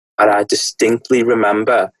And I distinctly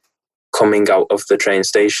remember coming out of the train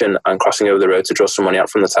station and crossing over the road to draw some money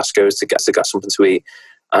out from the Tesco's to get something to eat.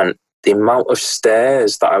 And the amount of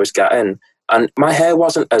stares that I was getting, and my hair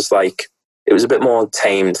wasn't as like, it was a bit more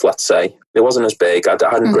tamed, let's say. It wasn't as big. I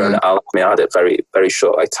hadn't grown it out. I mean, I had it very, very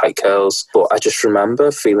short, like tight curls. But I just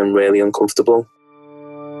remember feeling really uncomfortable.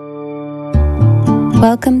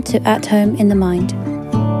 Welcome to At Home in the Mind.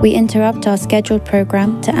 We interrupt our scheduled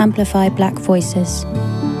program to amplify Black voices.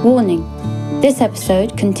 Warning: this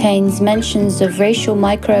episode contains mentions of racial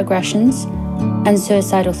microaggressions and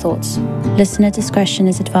suicidal thoughts. Listener discretion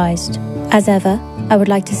is advised. As ever, I would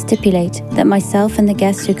like to stipulate that myself and the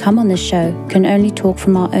guests who come on this show can only talk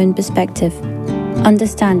from our own perspective,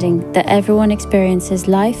 understanding that everyone experiences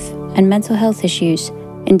life and mental health issues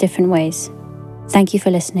in different ways. Thank you for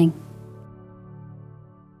listening.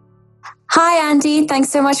 Hi, Andy. Thanks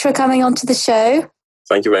so much for coming onto the show.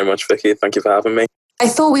 Thank you very much, Vicky. Thank you for having me. I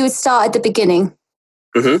thought we would start at the beginning.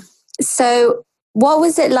 Mm-hmm. So what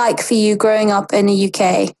was it like for you growing up in the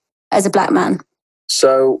UK as a Black man?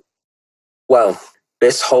 So, well,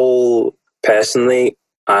 this whole, personally,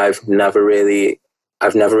 I've never really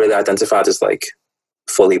identified as like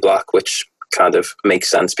fully Black, which kind of makes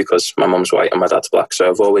sense because my mum's white and my dad's Black. So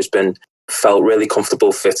I've always felt really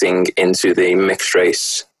comfortable fitting into the mixed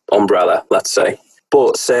race umbrella, let's say.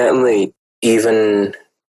 But certainly even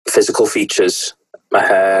physical features, my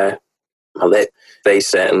hair, my lip, they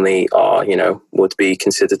certainly are, would be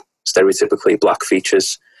considered stereotypically Black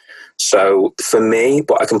features. So for me,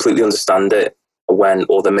 but I completely understand it when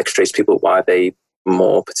all the mixed race people, why they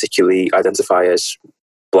more particularly identify as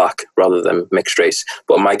Black rather than mixed race.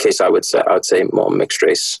 But in my case, I would say more mixed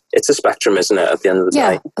race. It's a spectrum, isn't it, at the end of the day?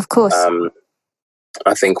 Yeah, of course.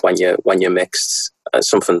 I think when you're mixed,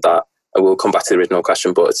 something that I will come back to the original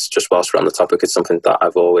question, but it's just whilst we're on the topic, it's something that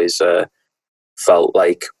I've always felt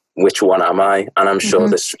like, which one am I? And I'm sure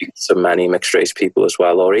this speaks to many mixed race people as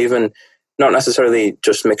well, or even not necessarily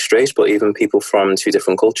just mixed race, but even people from two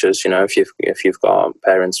different cultures. If you've got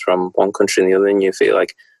parents from one country and the other, and you feel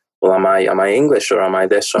like, well, am I English or am I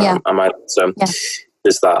this or am I? So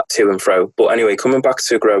there's that to and fro. But anyway, coming back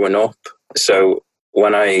to growing up, so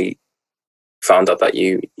when I found out that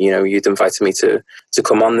you'd invited me to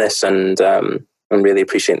come on this and really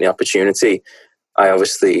appreciate the opportunity, I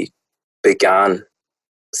obviously began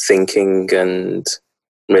thinking and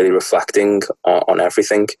really reflecting on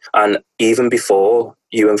everything. And even before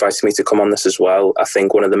you invited me to come on this as well, I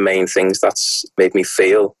think one of the main things that's made me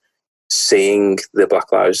feel, seeing the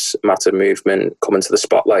Black Lives Matter movement come into the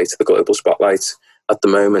spotlight, the global spotlight at the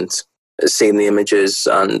moment, seeing the images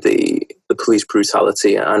and the police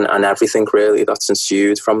brutality and everything really that's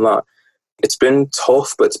ensued from that. It's been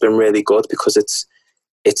tough, but it's been really good because it's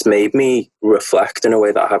made me reflect in a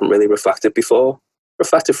way that I haven't really reflected before.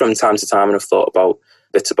 Reflected from time to time, and I've thought about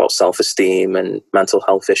bits about self-esteem and mental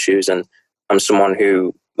health issues. And I'm someone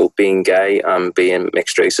who, well, being gay and being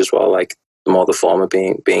mixed race as well, like the more the former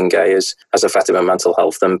being gay has affected my mental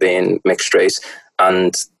health than being mixed race.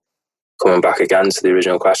 And coming back again to the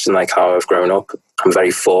original question, like how I've grown up, I'm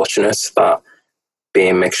very fortunate that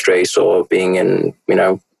being mixed race or being in,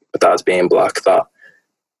 my dad's being Black, that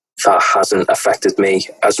hasn't affected me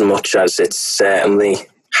as much as it certainly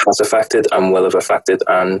has affected and will have affected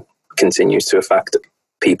and continues to affect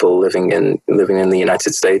people living in the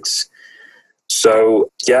United States. So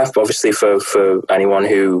yeah, obviously for anyone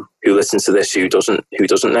who listens to this who doesn't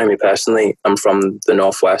know me personally, I'm from the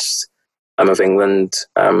northwest. I'm of England,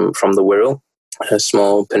 from the Wirral, a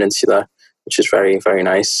small peninsula, which is very, very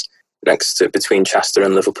nice, between Chester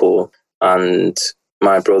and Liverpool. And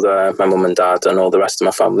my brother, my mum and dad, and all the rest of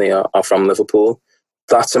my family are from Liverpool.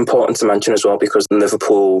 That's important to mention as well because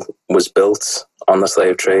Liverpool was built on the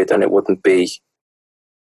slave trade, and it wouldn't be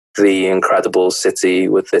the incredible city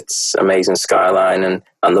with its amazing skyline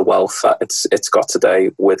and the wealth that it's got today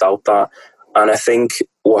without that. And I think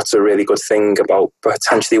what's a really good thing about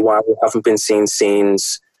potentially why we haven't been seeing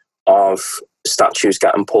scenes of statues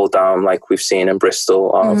getting pulled down like we've seen in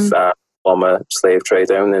Bristol of former slave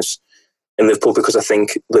trade owners in Liverpool, because I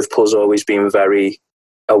think Liverpool's always been very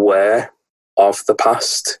aware of the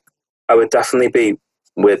past. I would definitely be,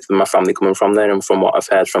 with my family coming from there and from what I've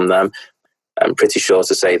heard from them, I'm pretty sure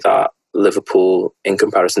to say that Liverpool, in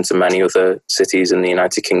comparison to many other cities in the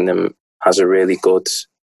United Kingdom, has a really good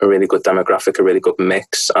demographic, a really good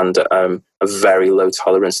mix, and a very low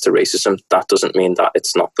tolerance to racism. That doesn't mean that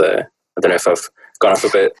it's not there. I don't know if I've gone off a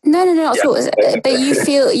bit. No, not at all. But you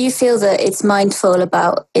feel that it's mindful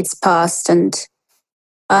about its past, and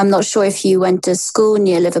I'm not sure if you went to school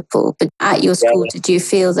near Liverpool, but at your school, did you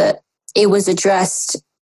feel that it was addressed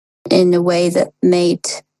in a way that made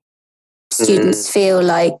students feel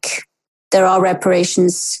like there are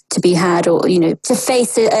reparations to be had, or, to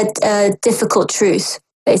face a difficult truth,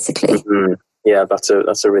 basically? Mm-hmm. Yeah, that's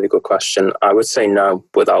a really good question. I would say no,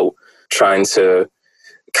 without trying to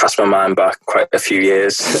cast my mind back quite a few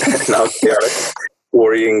years now, to be honest,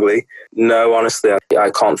 worryingly. No, honestly, I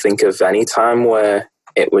can't think of any time where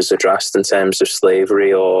it was addressed in terms of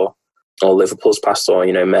slavery or Liverpool's past, or,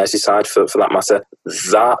 Merseyside for that matter.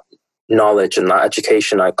 That knowledge and that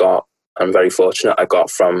education I got, I'm very fortunate I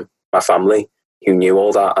got from my family who knew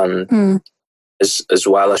all that. And as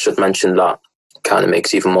well, I should mention that kind of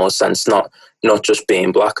makes even more sense, not just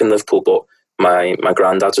being black in Liverpool, but my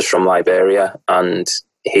granddad is from Liberia, and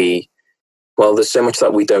there's so much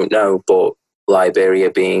that we don't know, but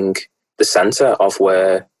Liberia being the centre of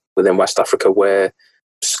within West Africa, where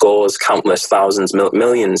scores, countless thousands,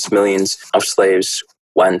 millions of slaves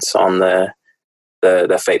went on their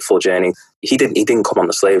fateful journey. He didn't come on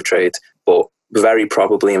the slave trade, but very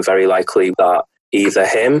probably and very likely that either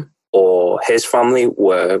him or his family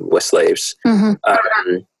were slaves.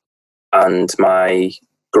 Mm-hmm. And my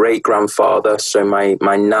great-grandfather, so my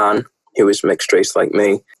nan, who was mixed race like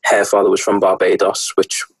me, her father was from Barbados,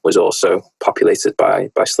 which was also populated by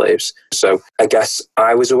slaves. So I guess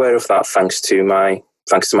I was aware of that thanks to my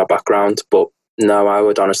background. But no, I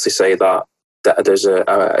would honestly say that there's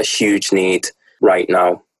a huge need right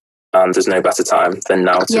now, and there's no better time than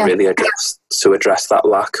now to really address that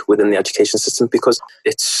lack within the education system, because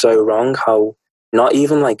it's so wrong how not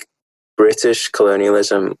even like British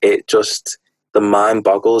colonialism, the mind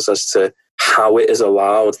boggles as to how it is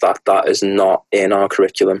allowed that is not in our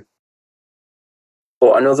curriculum.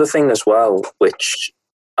 But another thing as well, which,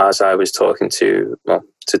 as I was talking to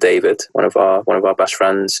David, one of our best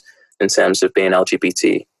friends, in terms of being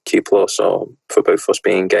LGBTQ plus, or for both of us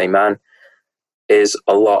being gay men, is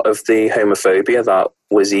a lot of the homophobia that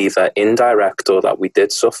was either indirect or that we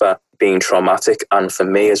did suffer being traumatic. And for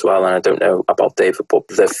me as well, and I don't know about David, but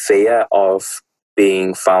the fear of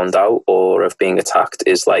being found out or of being attacked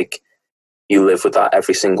is like, you live with that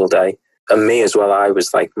every single day. And me as well, I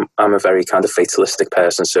was like, I'm a very kind of fatalistic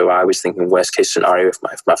person. So I was thinking worst case scenario if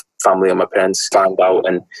my family or my parents find out.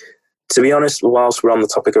 And to be honest, whilst we're on the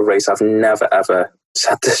topic of race, I've never ever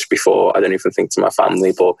said this before. I don't even think to my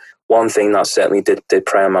family. But one thing that certainly did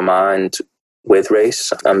play on my mind with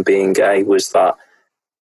race and being gay was that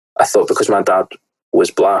I thought because my dad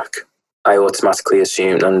was black, I automatically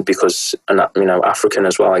assumed, and because, African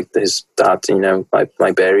as well, like his dad, like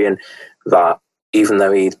Liberian, that even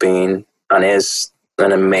though he'd been and is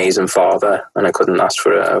an amazing father, and I couldn't ask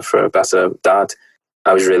for a better dad,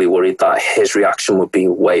 I was really worried that his reaction would be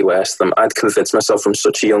way worse than I'd convinced myself from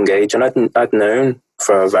such a young age, and I'd known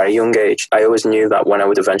for a very young age. I always knew that when I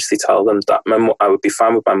would eventually tell them that I would be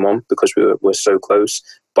fine with my mum because we were so close,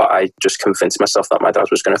 but I just convinced myself that my dad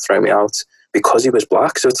was going to throw me out because he was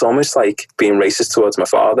black. So it's almost like being racist towards my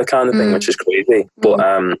father kind of thing, which is crazy. But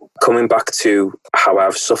coming back to how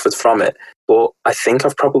I've suffered from it, but I think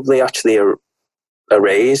I've probably actually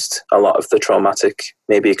erased a lot of the traumatic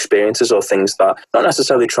maybe experiences, or things that, not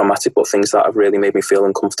necessarily traumatic, but things that have really made me feel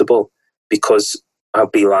uncomfortable, because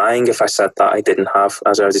I'd be lying if I said that I didn't have,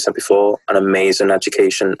 as I already said before, an amazing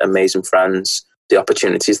education, amazing friends, the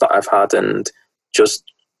opportunities that I've had, and just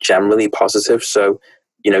generally positive. So,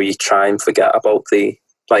 you try and forget about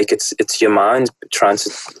it's your mind trying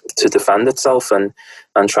to defend itself and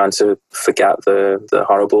trying to forget the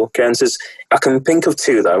horrible occurrences. I can think of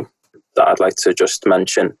two, though, that I'd like to just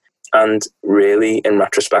mention. And really, in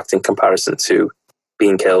retrospect, in comparison to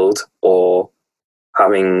being killed or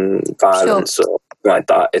having violence or like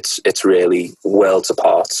that, it's really worlds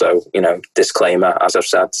apart. So, disclaimer, as I've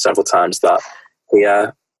said several times, that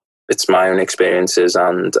it's my own experiences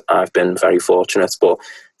and I've been very fortunate. But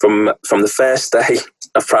from the first day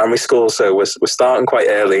of primary school, so we're starting quite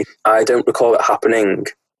early, I don't recall it happening,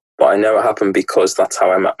 but I know it happened because that's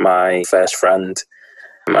how I met my first friend,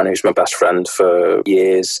 and who's my best friend for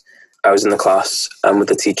years. I was in the class and with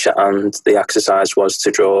the teacher, and the exercise was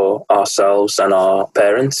to draw ourselves and our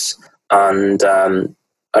parents. And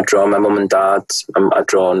I'd drawn my mum and dad. I'd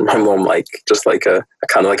drawn my mum just like a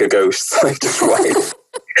kind of like a ghost, like just white.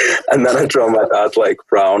 And then I'd drawn my dad like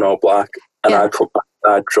brown or black. And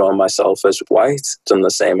I'd drawn myself as white, done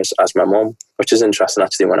the same as my mum, which is interesting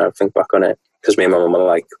actually when I think back on it, because me and my mum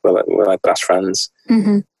were like best friends.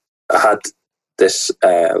 Mm-hmm. I had this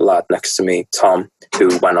lad next to me, Tom,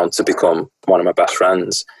 who went on to become one of my best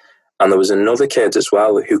friends. And there was another kid as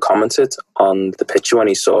well who commented on the picture when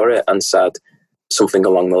he saw it and said something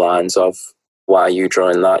along the lines of, "Why are you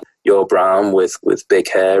drawing that? You're brown with big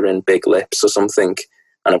hair and big lips," or something.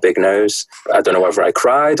 and a big nose. I don't know whether I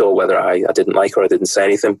cried or whether I didn't like her or I didn't say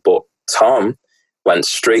anything, but Tom went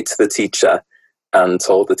straight to the teacher and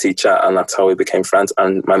told the teacher, and that's how we became friends.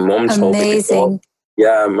 And my mum told me before.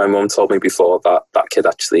 Yeah, my mum told me before that that kid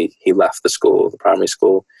actually, he left the school, the primary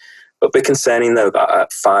school. But a bit concerning though that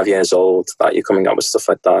at 5 years old that you're coming up with stuff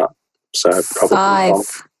like that. So probably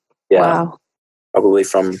Wow. Probably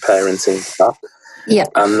from parenting that. Yeah.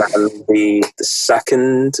 And then the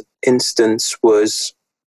second instance was,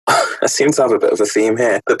 I seem to have a bit of a theme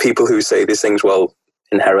here. The people who say these things, well,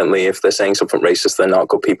 inherently, if they're saying something racist, they're not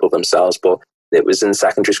good people themselves. But it was in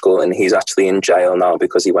secondary school, and he's actually in jail now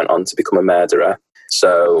because he went on to become a murderer.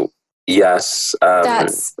 So yes,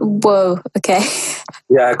 that's whoa. Okay.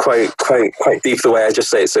 Yeah, quite deep the way I just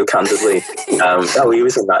say it so candidly. He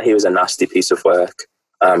was a nasty piece of work.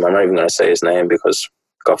 I'm not even going to say his name because,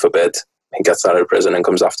 God forbid, he gets out of prison and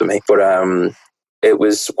comes after me. But it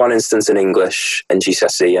was one instance in English in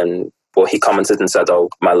GCSE, and he commented and said, "Oh,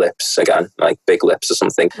 my lips again, like big lips or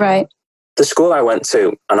something." Right. The school I went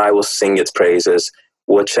to, and I will sing its praises,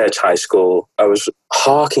 Woodchurch High School. I was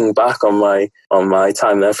harking back on my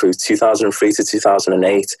time there through 2003 to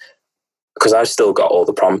 2008 because I've still got all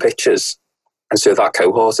the prom pictures. And so that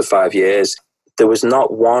cohort of 5 years, there was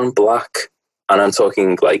not one black, and I'm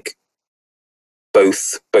talking like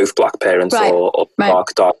both black parents, right. or right.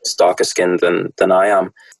 darker skinned than I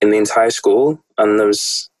am in the entire school. And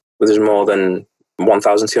there's more than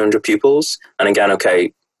 1,200 pupils. And again,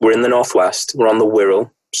 okay, we're in the Northwest, we're on the Wirral.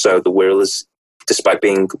 So the Wirral is, despite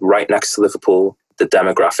being right next to Liverpool, the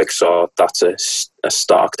demographics that's a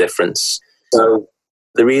stark difference. So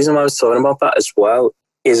the reason why I was talking about that as well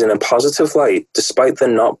is in a positive light, despite there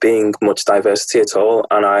not being much diversity at all.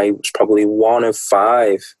 And I was probably one of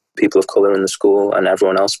 5 people of colour in the school, and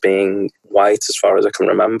everyone else being white as far as I can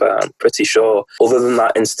remember. I'm pretty sure, other than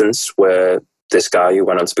that instance where this guy who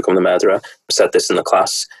went on to become the murderer said this in the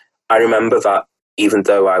class, I remember that even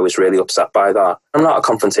though I was really upset by that, I'm not a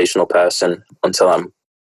confrontational person until I'm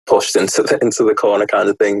pushed into the corner kind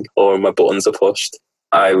of thing, or my buttons are pushed.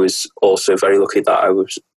 I was also very lucky that I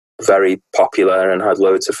was very popular and had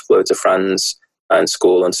loads of friends in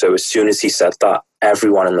school. And so as soon as he said that,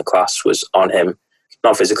 everyone in the class was on him,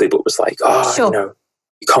 not physically, but was like, "Oh, sure.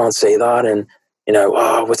 You can't say that." And,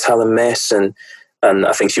 "Oh, we're telling Miss." And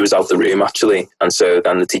I think she was out the room actually. And so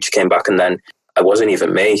then the teacher came back, and then it wasn't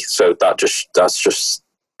even me. So that's just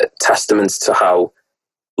a testament to how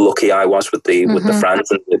lucky I was with the friends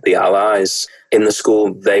and with the allies in the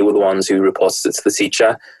school. They were the ones who reported it to the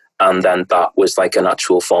teacher. And then that was like an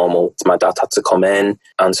actual formal, my dad had to come in,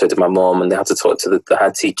 and so did my mum, and they had to talk to the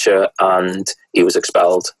head teacher, and he was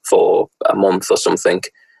expelled for a month or something.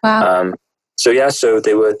 Wow. So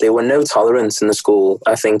there were no tolerance in the school.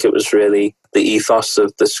 I think it was really the ethos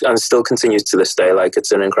of this, and still continues to this day. Like,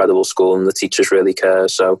 it's an incredible school, and the teachers really care.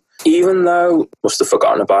 So even though must have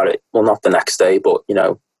forgotten about it, well, not the next day, but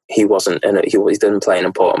he wasn't in it. He didn't play an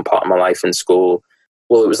important part of my life in school.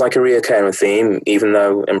 Well, it was like a reoccurring theme, even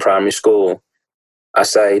though in primary school, I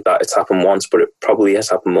say that it's happened once, but it probably has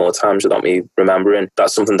happened more times without me remembering.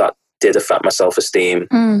 That's something that did affect my self-esteem.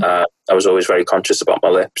 I was always very conscious about my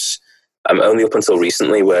lips. Only up until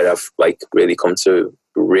recently, where I've really come to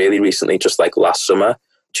really recently, just like last summer,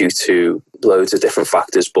 due to loads of different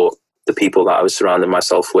factors. But the people that I was surrounding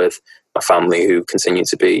myself with, my family who continue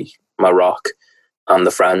to be my rock, and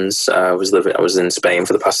the friends. I was in Spain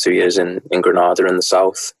for the past 2 years in Granada in the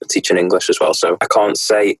south, teaching English as well. So I can't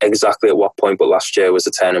say exactly at what point, but last year was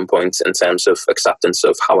a turning point in terms of acceptance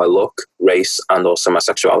of how I look, race, and also my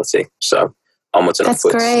sexuality. So onwards and upwards.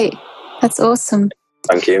 That's great. That's awesome.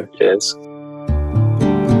 Thank you. Cheers.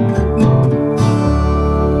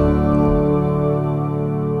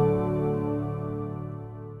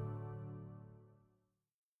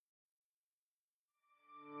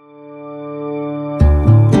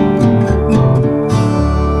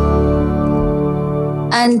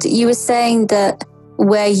 And you were saying that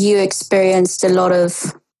where you experienced a lot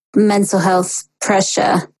of mental health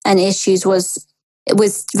pressure and issues it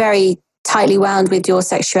was very tightly wound with your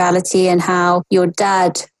sexuality and how your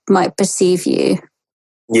dad might perceive you.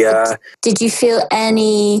 Yeah. Did you feel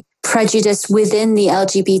any prejudice within the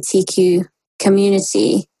LGBTQ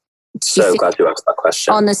community? So glad you asked that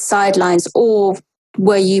question. On the sidelines, or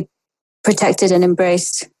were you protected and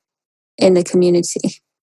embraced in the community?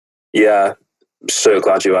 Yeah. So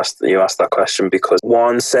glad you asked that question, because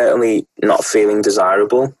one, certainly not feeling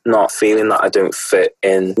desirable, not feeling that I don't fit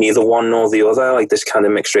in neither one nor the other, like this kind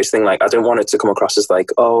of mixed race thing. Like, I don't want it to come across as like,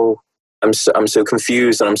 oh, I'm so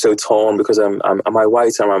confused and I'm so torn because am I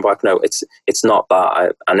white or am I black? No, it's not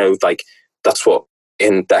that. I know, like, that's what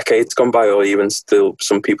in decades gone by, or even still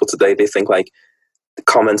some people today, they think like the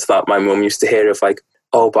comments that my mum used to hear of like,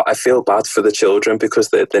 oh, but I feel bad for the children because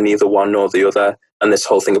they're neither one nor the other. And this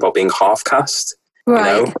whole thing about being half caste,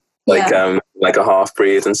 right. you know, like a half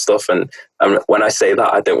breed and stuff. And when I say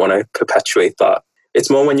that, I don't want to perpetuate that. It's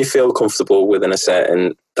more when you feel comfortable within a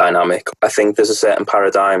certain dynamic. I think there's a certain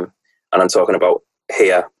paradigm, and I'm talking about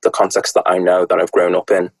here, the context that I know that I've grown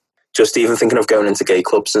up in. Just even thinking of going into gay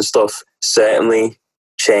clubs and stuff certainly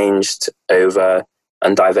changed over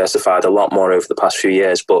and diversified a lot more over the past few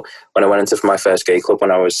years. But when I went into my first gay club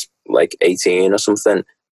when I was like 18 or something,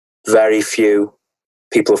 very few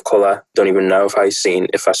people of colour. Don't even know if I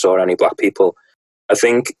saw any black people. I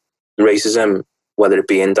think racism, whether it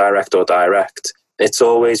be indirect or direct, it's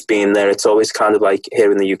always been there. It's always kind of like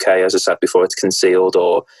here in the UK, as I said before, it's concealed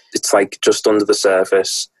or it's like just under the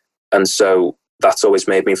surface. And so that's always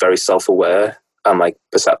made me very self-aware and like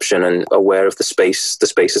perception and aware of the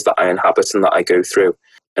spaces that I inhabit and that I go through,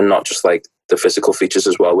 and not just like the physical features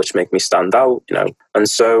as well, which make me stand out, you know. And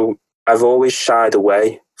so I've always shied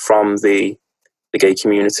away from the gay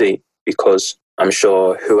community because I'm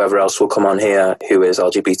sure whoever else will come on here who is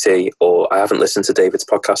LGBT, or I haven't listened to David's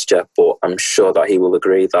podcast yet, but I'm sure that he will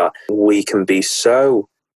agree that we can be so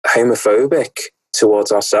homophobic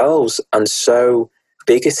towards ourselves and so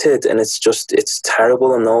bigoted, and it's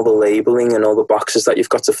terrible, and all the labeling and all the boxes that you've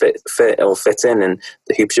got to fit in and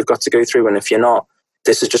the hoops you've got to go through. And if you're not,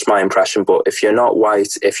 this is just my impression, but if you're not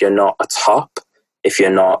white, if you're not a top, if you're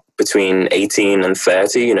not between 18 and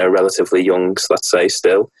 30, you know, relatively young, let's say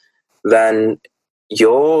still, then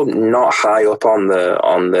you're not high up on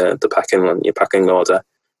the pecking order.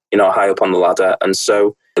 You're not high up on the ladder. And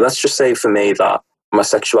so let's just say for me that my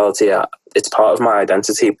sexuality, it's part of my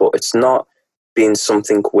identity, but it's not been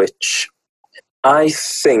something which I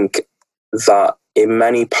think that in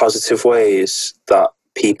many positive ways that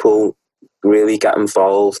people really get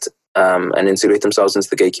involved and integrate themselves into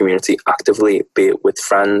the gay community actively, be it with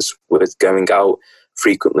friends, with going out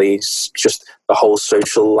frequently, just the whole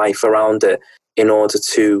social life around it, in order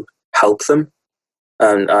to help them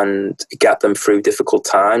and get them through difficult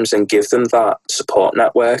times and give them that support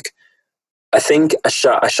network. I think I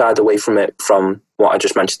shied away from it from what I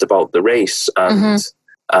just mentioned about the race and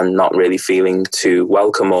not really feeling too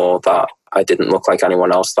welcome, or that I didn't look like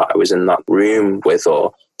anyone else that I was in that room with,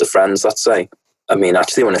 or the friends, let's say. I mean,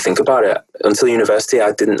 actually, when I think about it, until university,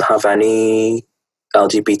 I didn't have any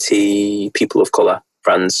LGBT people of colour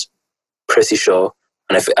friends, pretty sure.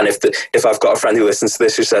 And if I've got a friend who listens to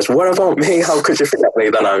this who says, "What about me? How could you forget me?"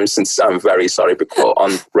 Then I'm very sorry,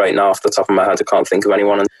 because right now, off the top of my head, I can't think of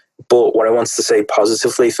anyone. But what I wanted to say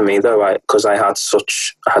positively for me, though, because I had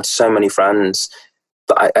so many friends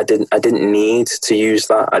that I didn't need to use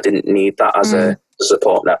that. I didn't need that as a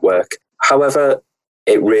support network. However,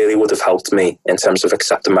 it really would have helped me in terms of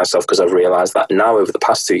accepting myself, because I've realised that now over the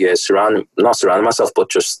past 2 years, not surrounding myself, but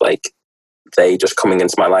just like they just coming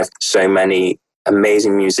into my life, so many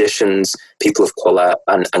amazing musicians, people of colour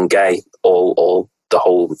and gay, all the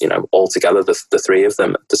whole, you know, all together, the three of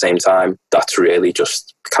them at the same time, that's really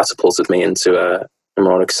just catapulted me into a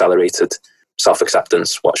more accelerated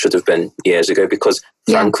self-acceptance, what should have been years ago. Because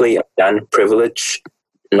frankly, again, privilege,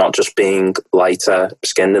 not just being lighter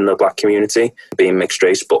skinned in the black community, being mixed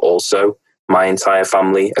race, but also my entire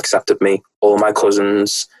family accepted me. All my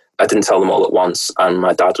cousins, I didn't tell them all at once, and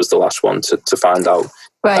my dad was the last one to find out.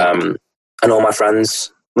 Right. And all my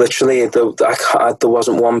friends, literally, there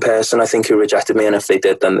wasn't one person, I think, who rejected me, and if they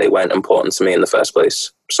did, then they weren't important to me in the first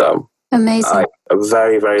place. So amazing. I'm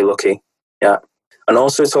very, very lucky. Yeah. And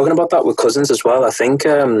also talking about that with cousins as well, I think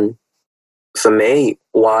for me,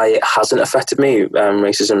 why it hasn't affected me,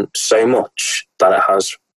 racism, so much that it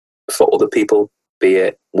has for other people, be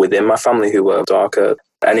it within my family who were darker.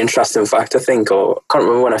 An interesting fact, I think, or I can't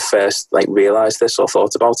remember when I first realised this or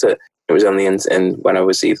thought about it. It was only in when I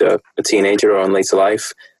was either a teenager or in later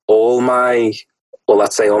life. All my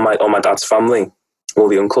dad's family, all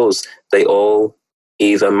the uncles, they all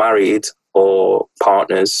either married or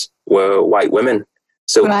partners were white women.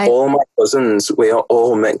 So all my cousins, we are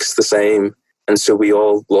all mixed the same. And so we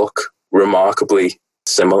all look remarkably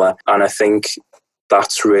similar. And I think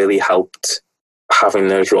that's really helped having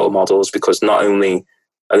those role models, because not only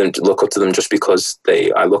I don't look up to them just because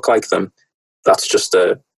I look like them. That's just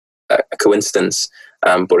a coincidence,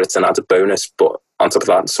 but it's an added bonus. But on top of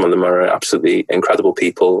that, some of them are absolutely incredible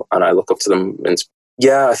people, and I look up to them. And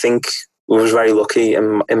yeah, I think we was very lucky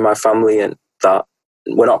in my family, and that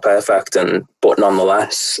we're not perfect, but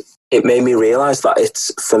nonetheless, it made me realise that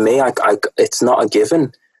it's, for me, it's not a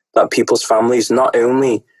given that people's families, not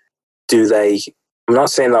only do they, I'm not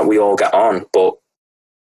saying that we all get on, but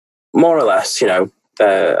more or less,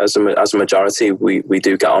 as a majority, we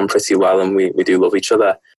do get on pretty well, and we do love each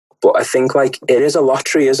other. But I think like it is a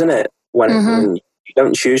lottery, isn't it? When you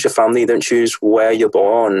don't choose your family, you don't choose where you're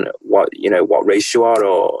born, what race you are,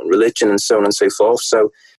 or religion, and so on and so forth.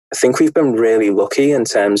 So I think we've been really lucky in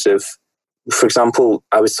terms of, for example,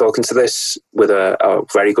 I was talking to this with a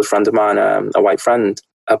very good friend of mine, a white friend,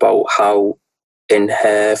 about how in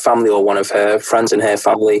her family, or one of her friends in her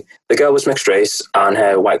family, the girl was mixed race, and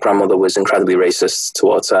her white grandmother was incredibly racist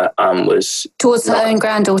towards her, and was towards her own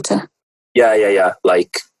granddaughter. Yeah.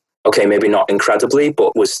 Like, okay, maybe not incredibly,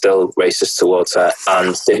 but was still racist towards her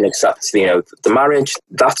and didn't accept, the marriage.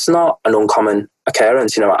 That's not an uncommon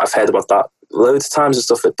occurrence. I've heard about that loads of times and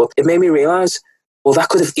stuff, but it made me realise, well, that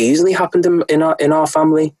could have easily happened in our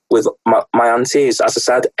family with my aunties. As I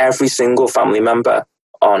said, every single family member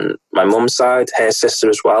on my mum's side, her sister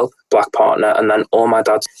as well, black partner, and then all my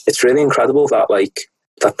dad's. It's really incredible that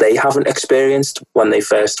they haven't experienced when they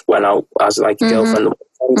first went out as like girlfriend or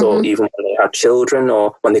boyfriend, or even when they had children,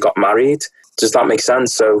 or when they got married. Does that make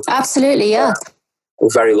sense? So absolutely, yeah. We're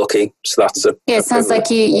very lucky. So that's it sounds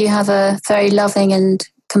like you have a very loving and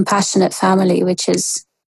compassionate family, which is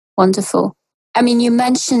wonderful. I mean, you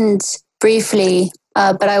mentioned briefly,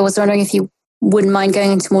 but I was wondering if you wouldn't mind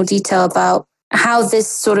going into more detail about how this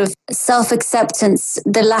sort of self-acceptance,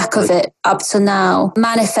 the lack of it up to now,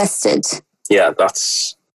 manifested. Yeah,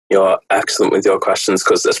 you're excellent with your questions,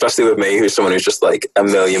 because especially with me, who's someone who's just like a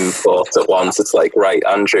million thoughts at once, it's like, right,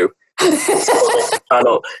 Andrew,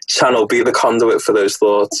 channel, be the conduit for those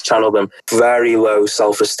thoughts, channel them. Very low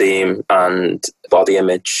self-esteem and body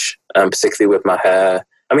image, and particularly with my hair.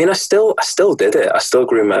 I mean, I still did it. I still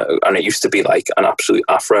grew my, and it used to be like an absolute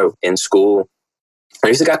afro in school. I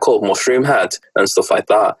used to get called mushroom head and stuff like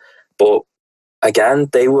that. But again,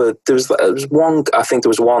 there was one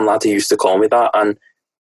lad who used to call me that, and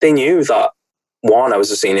they knew that, one, I was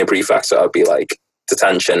a senior prefect, so I'd be like,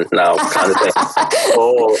 detention now kind of thing.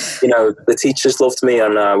 Or, the teachers loved me,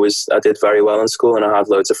 and I did very well in school, and I had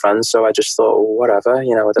loads of friends, so I just thought, well, whatever, I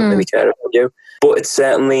don't really care about you. But it's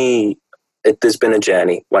certainly, there's been a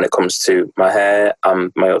journey when it comes to my hair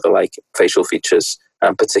and my other like facial features,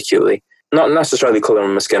 particularly. Not necessarily colour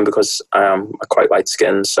on my skin, because I am quite light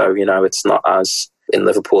skinned, so it's not as, in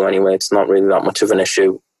Liverpool anyway, it's not really that much of an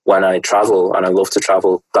issue. When I travel, and I love to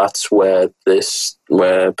travel, that's where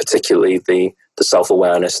particularly the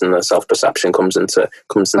self-awareness and the self-perception comes into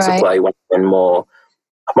play, when in more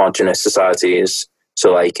homogenous societies.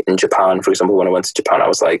 So like in Japan, for example, when I went to Japan, I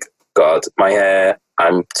was like, God, my hair,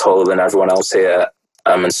 I'm taller than everyone else here.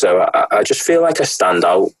 And so I just feel like I stand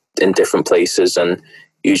out in different places, and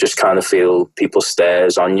you just kind of feel people's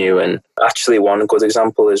stares on you. And actually, one good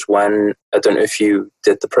example is when, I don't know if you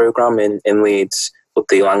did the program in Leeds, but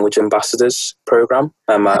the Language Ambassadors program.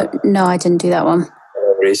 No, I didn't do that one.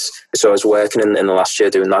 So I was working in the last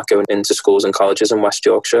year doing that, going into schools and colleges in West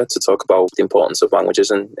Yorkshire to talk about the importance of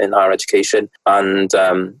languages in higher education. And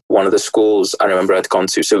one of the schools I remember I'd gone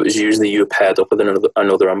to, so it was usually you paired up with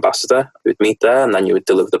another ambassador. We'd meet there, and then you would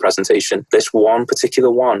deliver the presentation. This one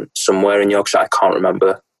particular one, somewhere in Yorkshire, I can't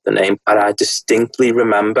remember the name, and I distinctly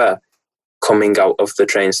remember coming out of the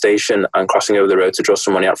train station and crossing over the road to draw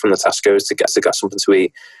some money out from the Tesco's to get something to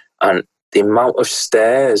eat. And the amount of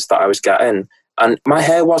stares that I was getting, and my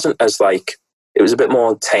hair wasn't as like, it was a bit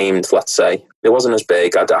more tamed, let's say. It wasn't as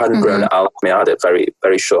big. I hadn't grown it out. I mean, I had it very,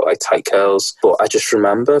 very short, like tight curls. But I just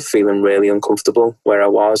remember feeling really uncomfortable where I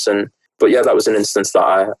was. But yeah, that was an instance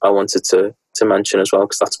that I wanted to mention as well,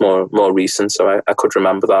 because that's more recent. So I could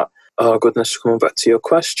remember that. Oh, goodness, coming back to your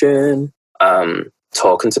question.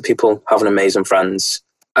 Talking to people, having amazing friends.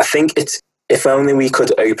 I think if only we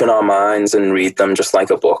could open our minds and read them just like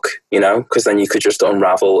a book, because then you could just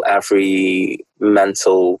unravel every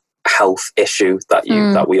mental health issue that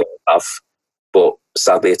we all have. But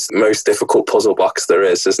sadly, it's the most difficult puzzle box there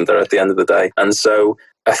is, isn't there, at the end of the day? And so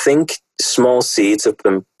I think small seeds have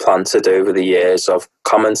been planted over the years of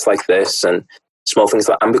comments like this and small things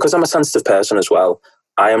like, and because I'm a sensitive person as well,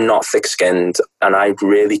 I am not thick-skinned, and I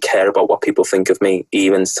really care about what people think of me,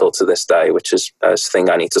 even still to this day, which is a thing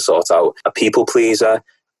I need to sort out. A people pleaser.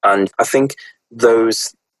 And I think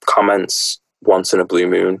those comments once in a blue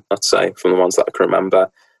moon, let's say, from the ones that I can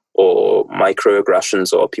remember, or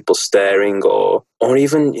microaggressions, or people staring, or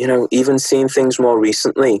even, even seeing things more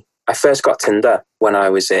recently. I first got Tinder when I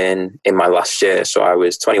was in my last year, so I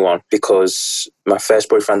was 21, because my first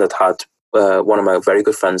boyfriend had one of my very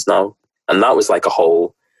good friends now. And that was like a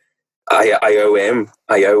whole, I owe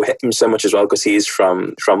him so much as well, because he's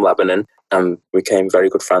from Lebanon, and we became very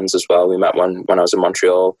good friends as well. We met when I was in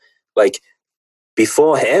Montreal. Like,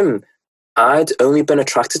 before him, I'd only been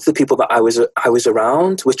attracted to the people that I was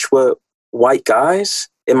around, which were white guys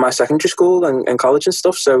in my secondary school and college and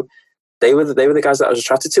stuff. So they were the guys that I was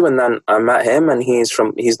attracted to. And then I met him, and he's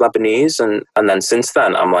Lebanese. And then since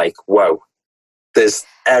then, I'm like, whoa,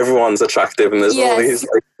 everyone's attractive, and there's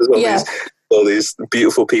all these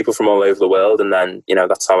beautiful people from all over the world. And then,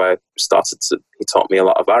 that's how I started he taught me a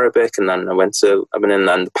lot of Arabic, and then I went to Lebanon,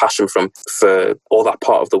 and the passion for all that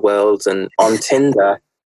part of the world. And on Tinder,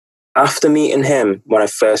 after meeting him, when I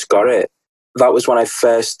first got it, that was when I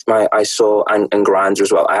saw, and Grindr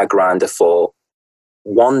as well. I had Grindr for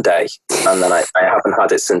one day, and then I haven't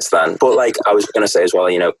had it since then. But like I was going to say as well,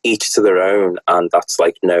 each to their own, and that's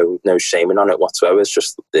like no shaming on it whatsoever. It's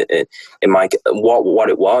just what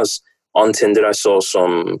it was. On Tinder, I saw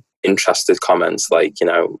some interested comments, like,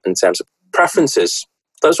 in terms of preferences.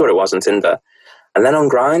 That's what it was on Tinder. And then on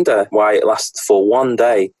Grindr, why it lasted for one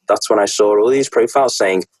day, that's when I saw all these profiles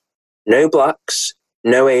saying, no blacks,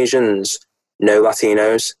 no Asians, no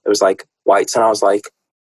Latinos. It was like whites. And I was like,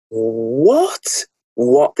 what?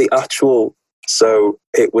 What the actual... So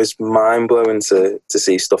it was mind-blowing to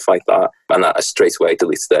see stuff like that. And I straight away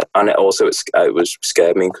deleted it. And it also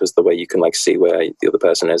scared me, because the way you can like see where the other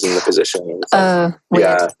person is in the position. Weird.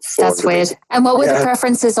 Yeah, that's weird. And what were the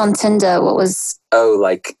preferences on Tinder? What was...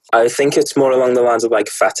 I think it's more along the lines of like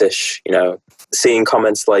fetish, seeing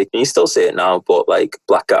comments like, and you still see it now, but like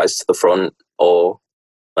black guys to the front, or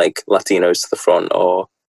like Latinos to the front, or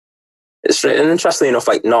it's interestingly enough,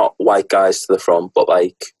 like not white guys to the front, but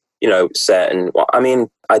like, certain... I mean,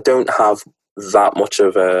 I don't have that much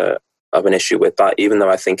of an issue with that, even though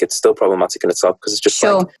I think it's still problematic in itself, because it's just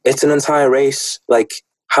like, it's an entire race. Like,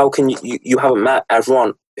 how can you haven't met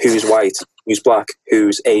everyone who's white, who's black,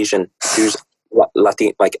 who's Asian, who's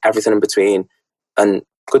Latin, like everything in between. And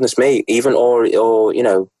goodness me, even or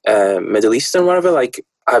Middle Eastern, whatever. Like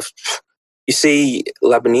you see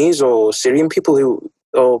Lebanese or Syrian people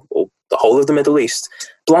or the whole of the Middle East,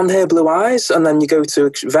 blonde hair, blue eyes, and then you go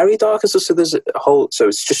to very dark and stuff. So there's so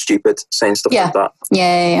it's just stupid saying stuff like that.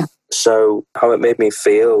 Yeah. So how it made me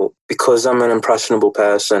feel, because I'm an impressionable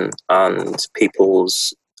person, and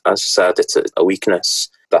people's, as I said, it's a weakness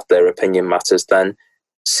that their opinion matters. Then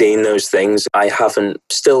seeing those things, I haven't,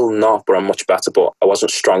 still not, but I'm much better, but I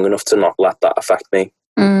wasn't strong enough to not let that affect me.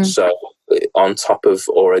 So on top of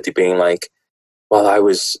already being like, well,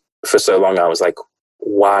 for so long I was like,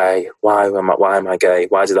 why am I gay?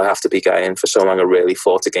 Why did I have to be gay? And for so long I really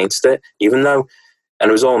fought against it, even though, and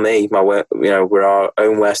it was all me, we're our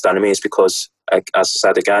own worst enemies, because as I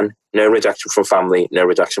said again, no rejection from family, no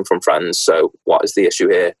rejection from friends. So what is the issue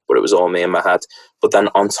here? But it was all me in my head. But then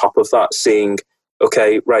on top of that, seeing,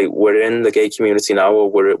 okay, right, we're in the gay community now, or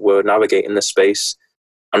we're navigating this space.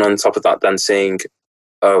 And on top of that, then seeing,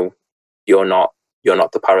 oh, you're not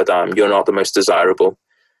the paradigm, you're not the most desirable.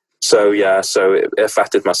 So it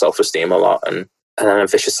affected my self-esteem a lot, and then a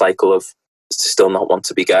vicious cycle of still not want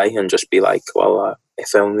to be gay and just be like, well,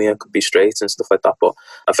 if only I could be straight and stuff like that. But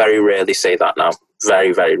I very rarely say that now,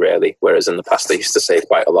 very, very rarely, whereas in the past I used to say it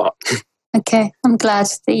quite a lot. Okay, I'm glad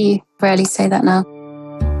that you rarely say that now.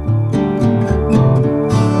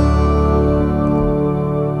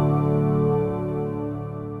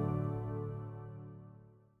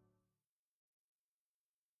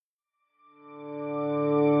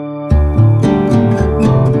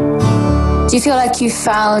 Do you feel like you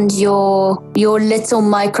found your little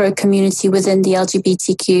micro community within the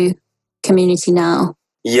LGBTQ community now?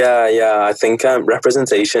 Yeah. I think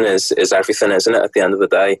representation is everything, isn't it, at the end of the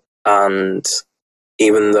day? And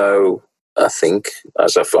even though I think,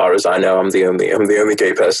 as far as I know, I'm the only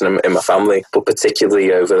gay person in my family, but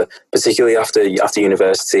particularly after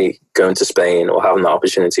university, going to Spain, or having the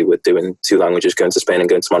opportunity with doing 2 languages, going to Spain and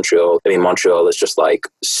going to Montreal. I mean, Montreal is just like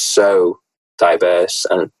so diverse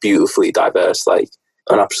and beautifully diverse, like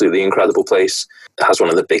an absolutely incredible place. It has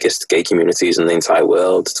one of the biggest gay communities in the entire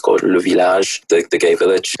world. It's called Le Village, the gay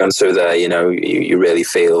village. And so there, you really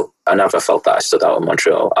feel, I never felt that I stood out in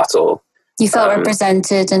Montreal at all. You felt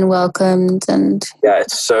represented and welcomed, and yeah,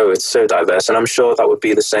 it's so diverse, and I'm sure that would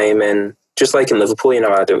be the same in, just like in Liverpool.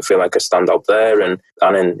 I don't feel like I stand out there, and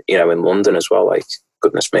in in London as well. Like,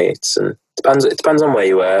 goodness me, it depends on where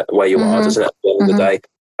you are, doesn't it? At the end of the day.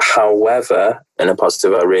 However, in a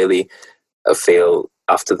positive, I feel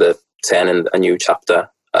after the turning a new chapter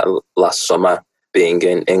last summer, being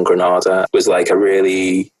in Granada, was like I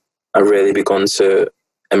really begun to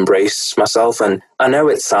embrace myself. And I know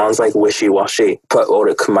it sounds like wishy-washy, or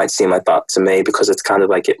it might seem like that to me, because it's kind of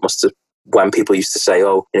like it must have, when people used to say,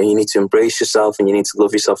 oh, you need to embrace yourself and you need to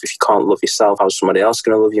love yourself. If you can't love yourself, how's somebody else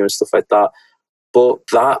going to love you, and stuff like that. But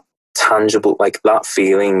that tangible, like that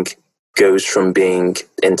feeling goes from being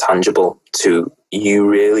intangible to you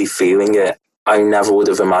really feeling it. I never would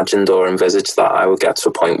have imagined or envisaged that I would get to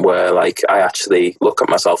a point where like I actually look at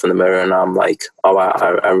myself in the mirror and I'm like, oh,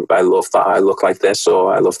 I love that I look like this,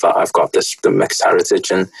 or I love that I've got the mixed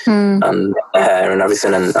heritage and hair and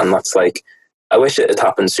everything, and that's like, I wish it had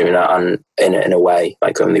happened sooner, and in a way,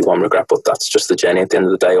 like only one regret, but that's just the journey at the end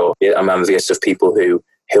of the day. Or I'm envious of people who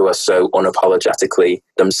are so unapologetically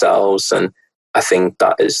themselves, and I think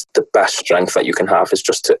that is the best strength that you can have, is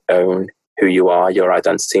just to own who you are, your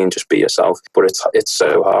identity, and just be yourself. But it's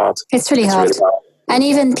so hard. It's really hard. And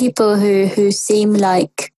even people who seem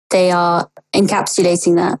like they are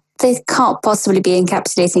encapsulating that, they can't possibly be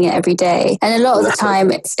encapsulating it every day. And a lot of the time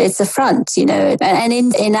it's a front, you know, and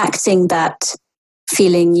in enacting that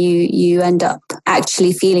feeling, you end up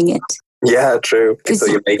actually feeling it. Yeah, true. So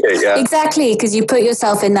you make it, yeah. Exactly, because you put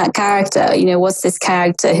yourself in that character. You know, what's this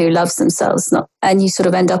character who loves themselves? And you sort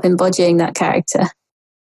of end up embodying that character.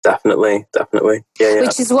 Definitely. Yeah.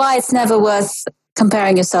 Which is why it's never worth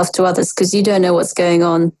comparing yourself to others, because you don't know what's going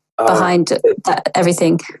on behind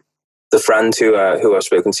everything. The friend who I've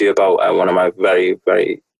spoken to you about, one of my very,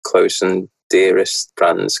 very close and dearest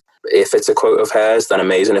friends, if it's a quote of hers, then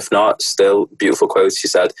amazing. If not, still beautiful quote. She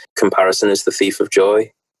said, "Comparison is the thief of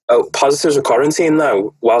joy." Oh, positives of quarantine,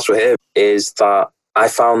 though, whilst we're here, is that I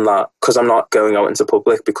found that because I'm not going out into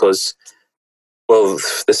public because, well,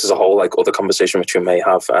 this is a whole like other conversation which we may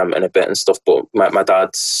have in a bit and stuff, but my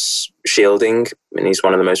dad's shielding and he's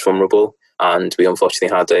one of the most vulnerable. And we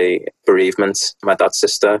unfortunately had a bereavement, my dad's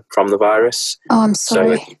sister, from the virus. Oh, I'm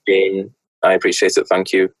sorry. So I appreciate it,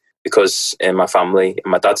 thank you. Because in my family,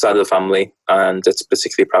 in my dad's side of the family, and it's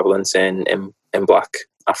particularly prevalent in Black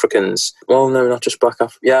Africans. Well, no, not just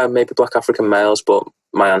maybe Black African males, but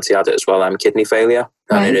my auntie had it as well, kidney failure.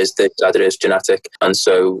 And it is genetic. And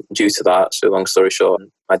so due to that, so long story short,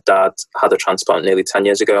 my dad had a transplant nearly 10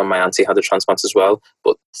 years ago, and my auntie had a transplant as well.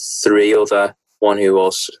 But one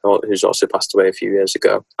who's also passed away a few years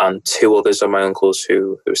ago, and two others of my uncles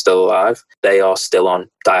who are still alive, they are still on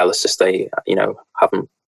dialysis. They, haven't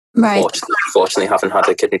fortunately haven't had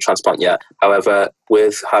a kidney transplant yet. However,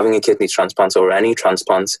 with having a kidney transplant or any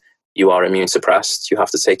transplant, you are immune suppressed. You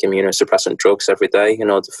have to take immunosuppressant drugs every day in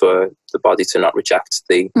order for the body to not reject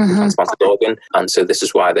the transplanted organ. And so this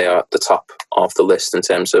is why they are at the top of the list in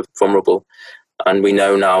terms of vulnerable. And we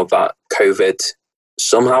know now that COVID,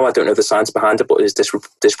 somehow, I don't know the science behind it, but is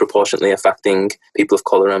disproportionately affecting people of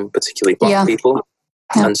colour and particularly Black people.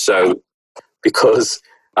 Yeah. And so because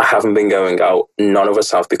I haven't been going out, none of us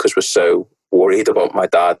have, because we're so worried about my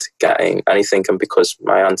dad getting anything, and because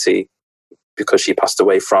my auntie, because she passed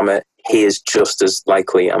away from it, he is just as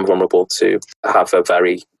likely and vulnerable to have a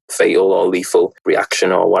very fatal or lethal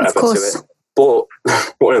reaction or whatever to it. But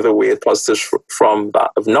one of the weird positives from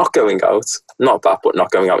that of not going out, not that, but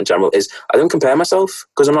not going out in general, is I don't compare myself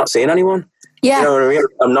because I'm not seeing anyone. Yeah. You know what I mean?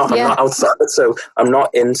 I'm not outside. So I'm not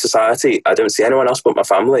in society. I don't see anyone else but my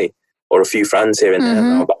family or a few friends here and there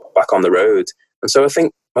now back on the road. And so I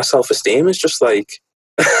think my self-esteem is just like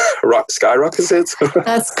skyrocketed.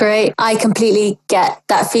 That's great. I completely get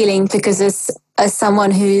that feeling because as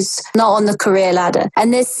someone who's not on the career ladder,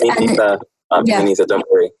 and this, neither,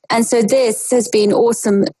 don't worry. And so this has been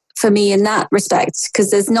awesome for me in that respect,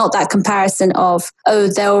 because there's not that comparison of, oh,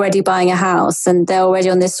 they're already buying a house and they're already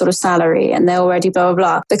on this sort of salary and they're already blah, blah,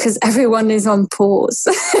 blah, because everyone is on pause.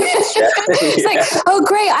 It's like, oh,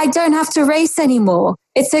 great, I don't have to race anymore.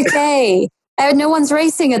 It's okay. No one's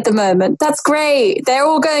racing at the moment. That's great. They're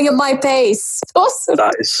all going at my pace. Awesome.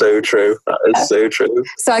 That is so true. So true.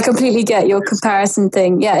 So I completely get your comparison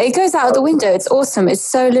thing. Yeah, it goes out the window. It's awesome. It's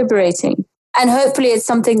so liberating. And hopefully it's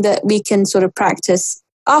something that we can sort of practice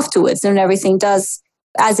afterwards, and everything does,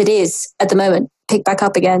 as it is at the moment, pick back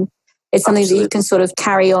up again. It's something that you can sort of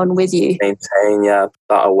carry on with you. Maintain, that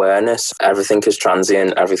awareness. Everything is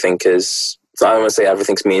transient. Everything is... I don't want to say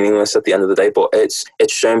everything's meaningless at the end of the day, but it's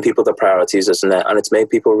shown people the priorities, isn't it? And it's made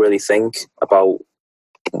people really think about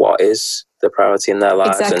what is the priority in their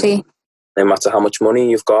lives. Exactly. And no matter how much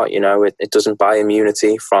money you've got, it doesn't buy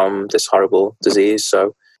immunity from this horrible disease.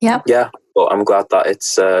 So yeah. But I'm glad that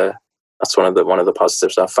it's that's one of the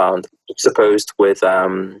positives I've found. Supposed with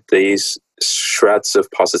these shreds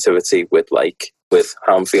of positivity with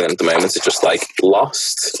how I'm feeling at the moment, it's just like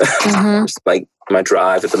lost. Just like my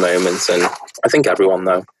drive at the moment, and I think everyone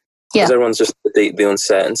though, because everyone's just the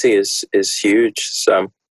uncertainty is huge.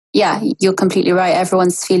 So yeah, you're completely right.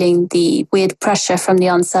 Everyone's feeling the weird pressure from the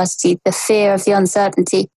uncertainty, the fear of the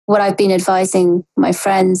uncertainty. What I've been advising my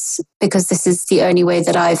friends, because this is the only way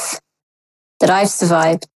that I've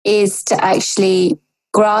survived, is to actually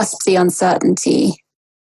grasp the uncertainty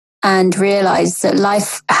and realize that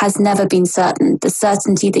life has never been certain. The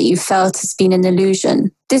certainty that you felt has been an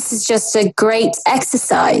illusion. This is just a great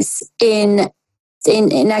exercise in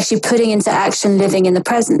actually putting into action living in the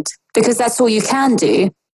present, because that's all you can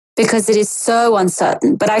do, because it is so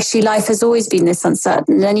uncertain. But actually life has always been this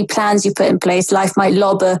uncertain. And any plans you put in place, life might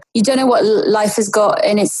lob you don't know what life has got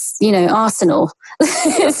in its, arsenal.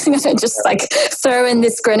 It's going to just like throw in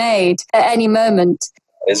this grenade at any moment.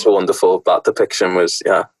 It's wonderful. That depiction was,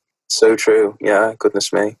 so true. Yeah,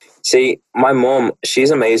 goodness me. See, my mum, she's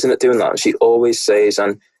amazing at doing that. She always says,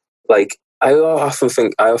 and like, I often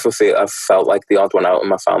feel I've felt like the odd one out in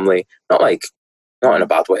my family. Not in a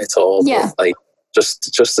bad way at all. Yeah. But like,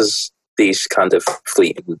 just as these kind of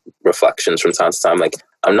fleeting reflections from time to time. Like,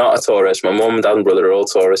 I'm not a Taurus. My mum, dad, and brother are all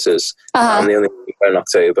Tauruses. I'm the only one in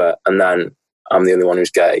October, and then I'm the only one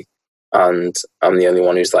who's gay, and I'm the only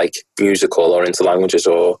one who's like musical or into languages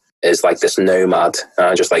or is like this nomad. And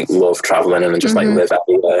I just like love traveling and just like live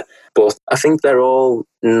everywhere. But I think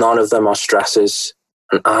none of them are stressors.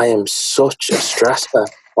 And I am such a stressor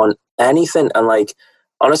on anything. And like,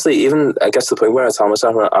 honestly, even I guess to the point where I tell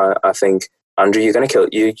myself, I think, Andrew,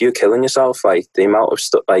 you're killing yourself. Like the amount of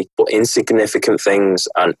stuff, like insignificant things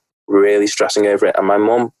and really stressing over it. And my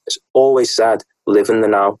mum has always said, live in the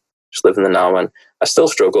now, just live in the now. And I still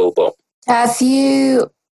struggle, but. Have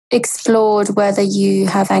you explored whether you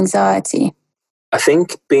have anxiety? I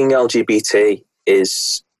think being LGBT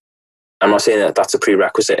I'm not saying that that's a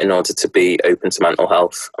prerequisite in order to be open to mental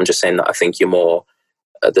health. I'm just saying that I think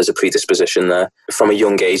there's a predisposition there. From a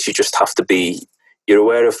young age, you just have to you're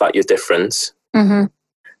aware of that you're different. Mm-hmm.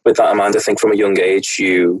 With that in mind, I think from a young age,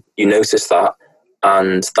 you notice that,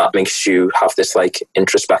 and that makes you have this like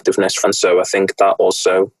introspectiveness. And so I think that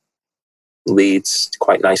also leads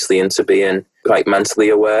quite nicely into being like mentally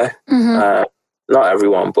aware. Mm-hmm. Not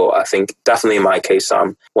everyone, but I think definitely in my case,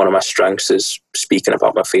 one of my strengths is speaking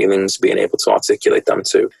about my feelings, being able to articulate them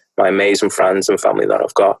to my amazing friends and family that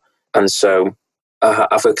I've got. And so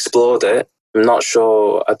I've explored it. I'm not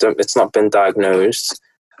sure. It's not been diagnosed.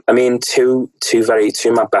 I mean, two of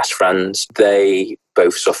my best friends, they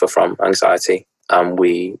both suffer from anxiety, and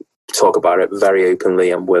we talk about it very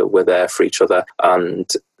openly, and we're there for each other. And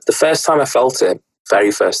the first time I felt it,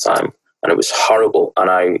 very first time, and it was horrible,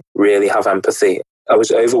 and I really have empathy. I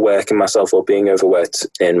was overworking myself or being overworked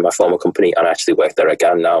in my former company, and I actually work there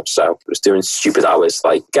again now. So I was doing stupid hours,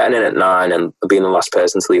 like getting in at 9 and being the last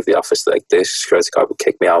person to leave the office. Like the security guard would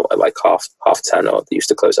kick me out at like half 10, or they used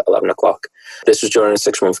to close at 11 o'clock. This was during a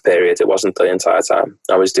 6-month period. It wasn't the entire time.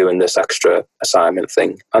 I was doing this extra assignment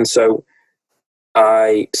thing. And so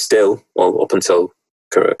I still, up until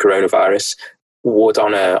coronavirus, would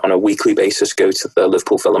on a weekly basis go to the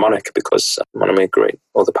Liverpool Philharmonic, because one of my great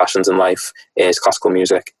other passions in life is classical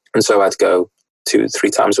music. And so I'd go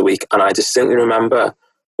 2-3 times a week. And I distinctly remember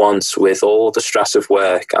once, with all the stress of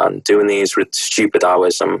work and doing these stupid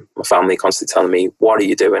hours, and my family constantly telling me, what are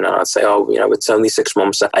you doing? And I'd say, it's only 6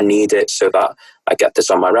 months. I need it so that I get this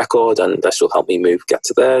on my record, and this will help me get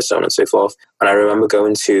to there, so on and so forth. And I remember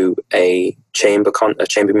going to a chamber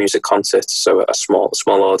music concert, so a small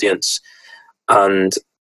audience, and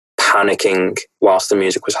panicking whilst the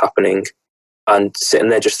music was happening, and sitting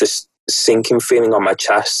there, just this sinking feeling on my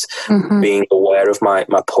chest, being aware of my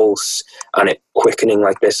pulse and it quickening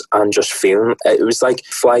like this, and just feeling it was like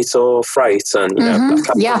flight or fright. And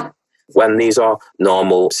when these are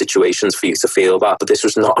normal situations for you to feel that, but this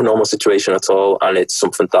was not a normal situation at all, and it's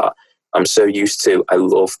something that I'm so used to. I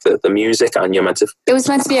love the music, and you're meant to. It was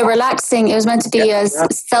meant to be a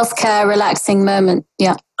self-care, relaxing moment.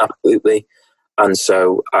 Yeah, absolutely. And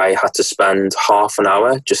so I had to spend half an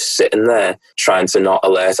hour just sitting there trying to not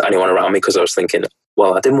alert anyone around me, because I was thinking,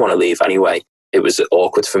 well, I didn't want to leave anyway. It was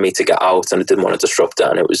awkward for me to get out, and I didn't want to disrupt it.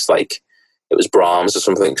 And it was Brahms or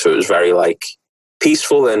something. So it was very like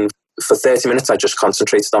peaceful. And for 30 minutes, I just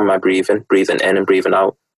concentrated on my breathing in and breathing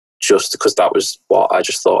out, just because that was what I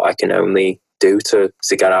just thought I can only do to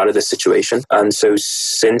get out of this situation. And so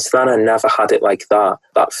since then, I never had it like that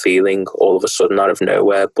feeling all of a sudden out of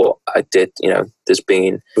nowhere. But I did, there's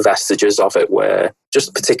been vestiges of it where,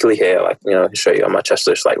 just particularly here, like, I can show you on my chest,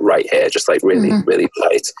 just like right here, just like really, really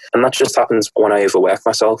tight. And that just happens when I overwork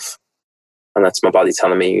myself. And that's my body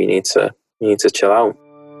telling me, you need to chill out.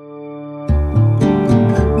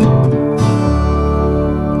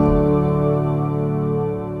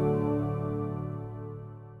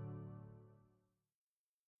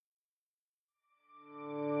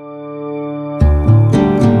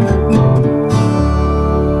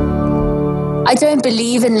 I don't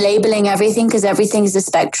believe in labeling everything, because everything is a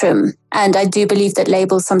spectrum. And I do believe that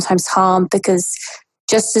labels sometimes harm, because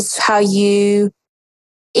just as how you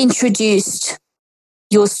introduced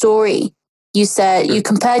your story, you said, you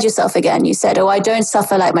compared yourself again. You said, oh, I don't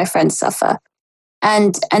suffer like my friends suffer.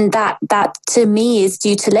 And that to me is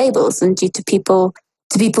due to labels and due to people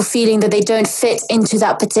feeling that they don't fit into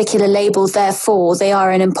that particular label. Therefore, they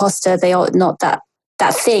are an imposter. They are not that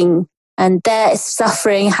thing. And their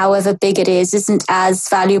suffering, however big it is, isn't as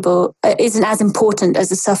valuable, isn't as important as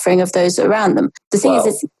the suffering of those around them. The thing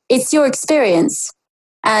is, it's your experience,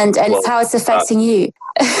 and it's how it's affecting you.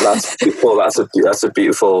 That's beautiful. That's a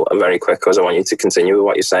beautiful. Very quick, because I want you to continue with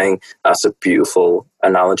what you're saying. That's a beautiful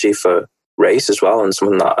analogy for race as well, and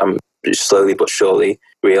something that I'm slowly but surely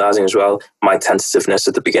realizing as well. My tentativeness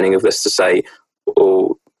at the beginning of this to say,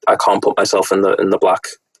 "Oh, I can't put myself in the black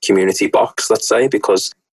community box," let's say,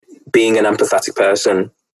 because being an empathetic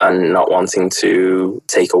person and not wanting to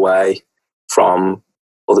take away from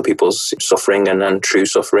other people's suffering and true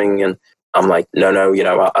suffering, and I'm like, no,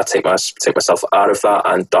 I take myself out of that,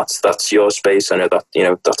 and that's your space. I know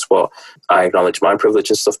that, that's what I acknowledge my privilege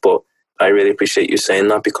and stuff, but I really appreciate you saying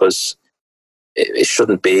that, because it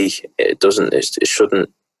shouldn't be. It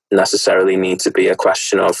shouldn't necessarily need to be a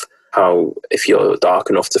question of how, if you're dark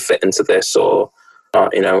enough to fit into this or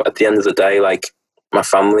not. At the end of the day, like, my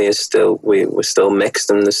family is still, we're still mixed,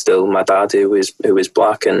 and there's still my dad who is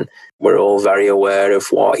black, and we're all very aware of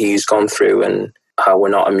what he's gone through and how we're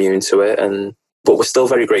not immune to it. But we're still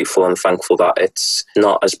very grateful and thankful that it's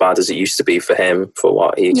not as bad as it used to be for him, for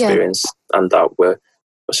what he experienced, and that we're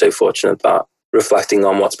so fortunate that, reflecting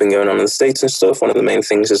on what's been going on in the States and stuff, one of the main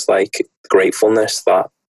things is like gratefulness that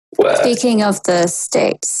we're... Speaking of the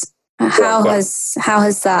States, how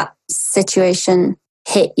has that situation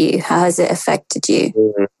hit you? How has it affected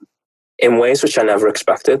you? In ways which I never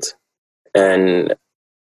expected, and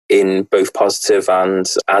in both positive and,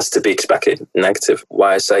 as to be expected, negative.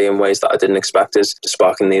 Why I say in ways that I didn't expect is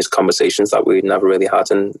sparking these conversations that we'd never really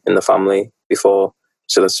had in the family before.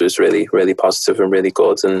 So this was really, really positive and really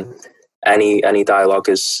good. And any dialogue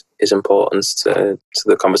is important to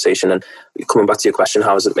the conversation. And coming back to your question,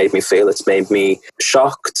 how has it made me feel? It's made me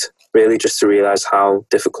shocked, really, just to realise how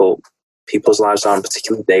difficult people's lives are, and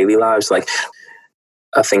particularly daily lives. Like,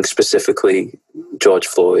 I think specifically George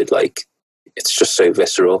Floyd, like, it's just so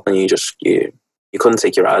visceral, and you couldn't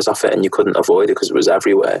take your eyes off it, and you couldn't avoid it because it was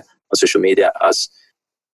everywhere on social media. As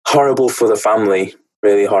horrible for the family,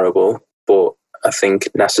 really horrible, but I think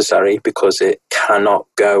necessary, because it cannot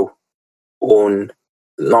go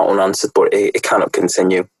not unanswered, but it cannot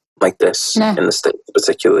continue like this in the States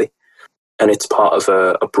particularly. And it's part of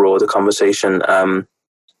a broader conversation.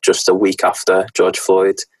 Just a week after George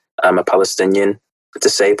Floyd, a Palestinian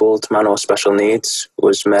disabled man or special needs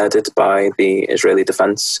was murdered by the Israeli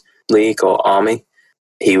Defense League or Army.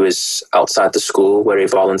 He was outside the school where he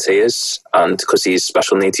volunteers, and because he's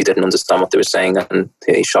special needs, he didn't understand what they were saying, and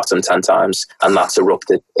he shot him 10 times. And that's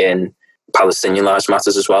erupted in Palestinian Lives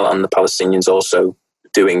Matters as well, and the Palestinians also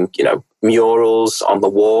doing, murals on the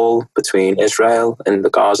wall between Israel and the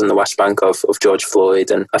Gaza and the West Bank of George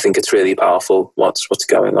Floyd. And I think it's really powerful what's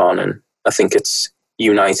going on, and I think it's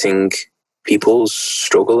uniting people's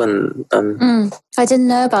struggle. And I didn't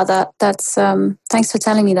know about that. That's thanks for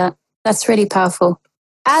telling me that. That's really powerful.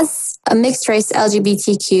 As a mixed race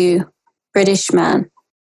LGBTQ British man,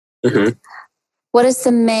 what is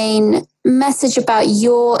the main message about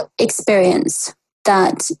your experience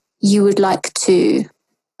that you would like to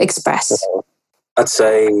express? I'd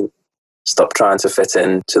say stop trying to fit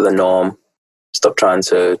into the norm. Stop trying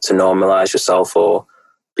to normalize yourself or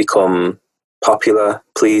become popular,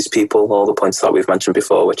 please people, all the points that we've mentioned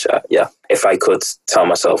before, which, if I could tell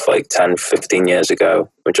myself like 10, 15 years ago,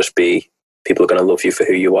 would just be, people are going to love you for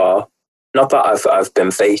who you are. Not that I've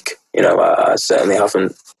been fake, I certainly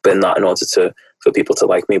haven't been that in order for people to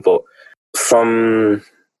like me, but from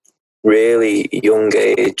really young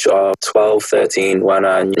age of 12, 13, when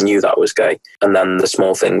I knew that I was gay, and then the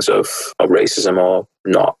small things of racism or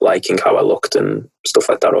not liking how I looked and stuff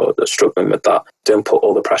like that, or struggling with that. Don't put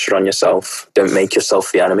all the pressure on yourself. Don't make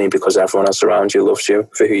yourself the enemy, because everyone else around you loves you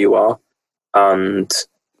for who you are. And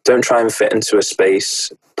don't try and fit into a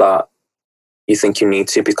space that you think you need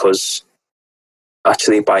to, because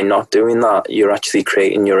actually by not doing that, you're actually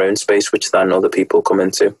creating your own space, which then other people come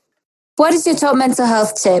into. What is your top mental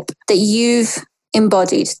health tip that you've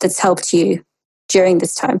embodied that's helped you during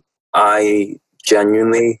this time? I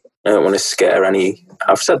genuinely don't want to scare any,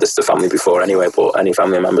 I've said this to family before anyway, but any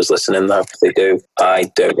family members listening though, if they do,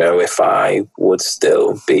 I don't know if I would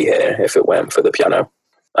still be here if it weren't for the piano.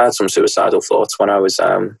 I had some suicidal thoughts when I was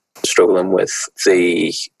struggling with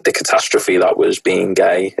the catastrophe that was being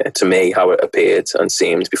gay, to me, how it appeared and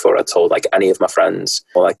seemed before I told like any of my friends,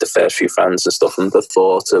 or like the first few friends and stuff, and the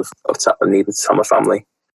thought of needing to tell my family.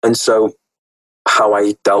 And so how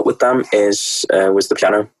I dealt with them was the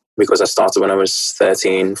piano, because I started when I was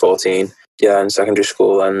 13, 14, in secondary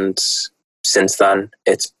school. And since then,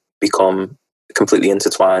 it's become completely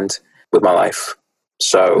intertwined with my life.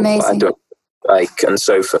 So Amazing. I don't and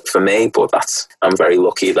so for me, but I'm very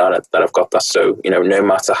lucky that I've got that. So, no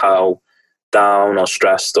matter how down or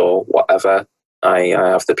stressed or whatever, I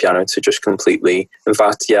have the piano to just completely, in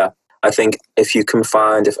fact, I think if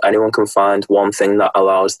anyone can find one thing that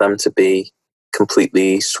allows them to be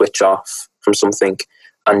completely switch off from something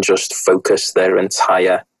and just focus their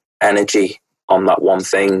entire energy on that one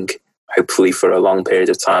thing, hopefully for a long period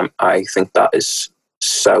of time, I think that is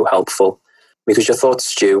so helpful, because your thoughts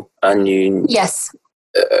stew and you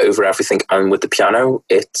over everything. And with the piano,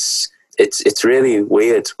 it's really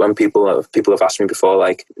weird when people have asked me before,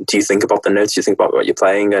 like, do you think about the notes? Do you think about what you're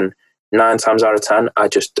playing? And 9 times out of 10, I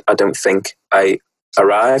don't think. I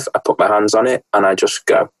arrive, I put my hands on it, and I just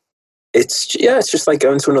go. It's just like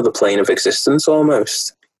going to another plane of existence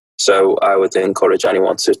almost. So I would encourage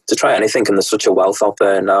anyone to try anything, and there's such a wealth out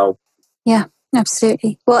there now. Yeah,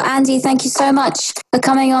 absolutely. Well, Andy, thank you so much for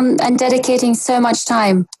coming on and dedicating so much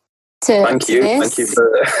time to this. Thank you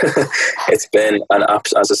for it's been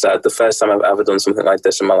as I said, the first time I've ever done something like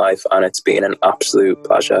this in my life, and it's been an absolute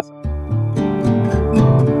pleasure.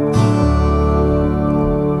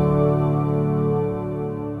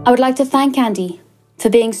 I would like to thank Andy for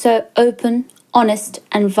being so open, honest,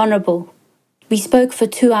 and vulnerable. We spoke for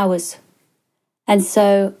 2 hours. And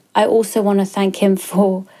so I also want to thank him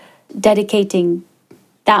for dedicating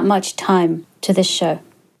that much time to this show.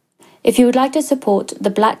 If you would like to support the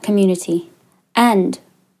Black community and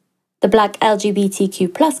the Black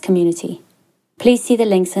LGBTQ+ community, please see the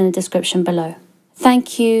links in the description below.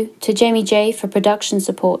 Thank you to Jamie J for production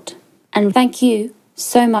support. And thank you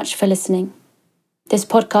so much for listening. This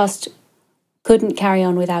podcast couldn't carry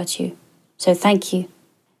on without you. So thank you.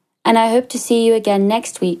 And I hope to see you again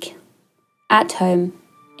next week at home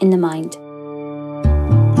in the mind.